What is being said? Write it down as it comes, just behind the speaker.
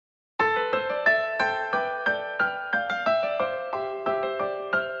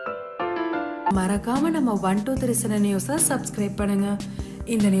மறக்காம நம்ம 123 நியூஸை சப்ஸ்கிரைப் பண்ணுங்க.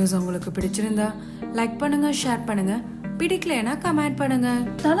 இந்த நியூஸ் உங்களுக்கு பிடிச்சிருந்தா லைக் பண்ணுங்க, ஷேர் பண்ணுங்க, பிடிக்கலனா கமெண்ட் பண்ணுங்க.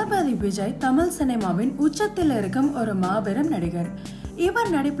 தளபதி விஜய் தமிழ் சினிமாவின் உச்சத்தில் இருக்கும் ஒரு மாபெரும் நடிகர். இவர்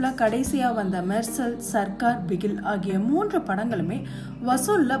நடிப்புல கடைசியா வந்த மெர்சல், சர்க்கார், பிகில் ஆகிய 3 படங்களுமே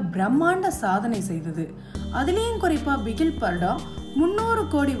வசூல்ல பிரம்மாண்ட சாதனை செய்தது. அதுலயும் குறிப்பா பிகில் படம் 300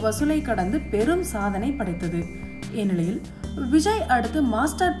 கோடி வசூலை கடந்து பெரும் சாதனை படைத்தது. இந்நிலையில் விஜய் அடுத்து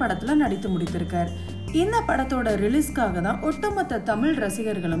மாஸ்டர் படத்துல நடித்து முடித்திருக்கார். இந்த படத்தோட ரிலீஸ்க்காக தான் ஒட்டுமொத்த தமிழ்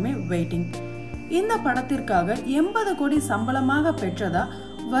ரசிகர்களுமே வெயிட்டிங். இந்த படத்திற்காக 80 கோடி சம்பளமாக பெற்றதா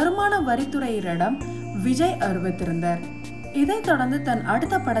வருமான வரித்துறையிடம் விஜய் அறிவித்திருந்தார். இதைத் தொடர்ந்து தன்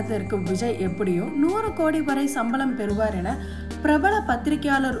அடுத்த படத்திற்கு விஜய் எப்படியோ 100 கோடி வரை சம்பளம் பெறுவார் என பிரபல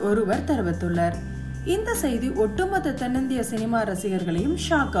பத்திரிகையாளர் ஒருவர் தெரிவித்துள்ளார். இந்த செய்தி ஒட்டுமொத்த தென்னிந்திய சினிமா ரசிகர்களையும்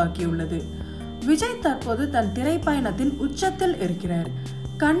ஷாக் ஆக்கியுள்ளது. விஜய் தற்போது தன் திரைப்பயணத்தின் உச்சத்தில் இருக்கிறார்.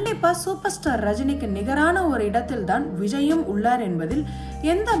 கண்டிப்பா சூப்பர் ஸ்டார் ரஜினிக்கு நிகரான ஒரு இடத்தில் தான் விஜயும் உள்ளார் என்பதில்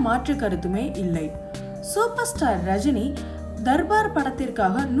எந்த மாற்று கருத்துமே இல்லை. சூப்பர் ஸ்டார் ரஜினி தர்பார்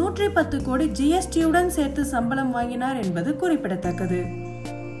படத்திற்காக 110 கோடி ஜிஎஸ்டியுடன் சேர்த்து சம்பளம் வாங்கினார் என்பது குறிப்பிடத்தக்கது.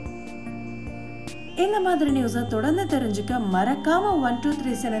 இந்த மாதிரி நியூஸை தொடர்ந்து தெரிஞ்சுக்க மறக்காம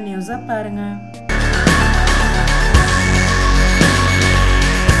 123 நியூஸை பாருங்க.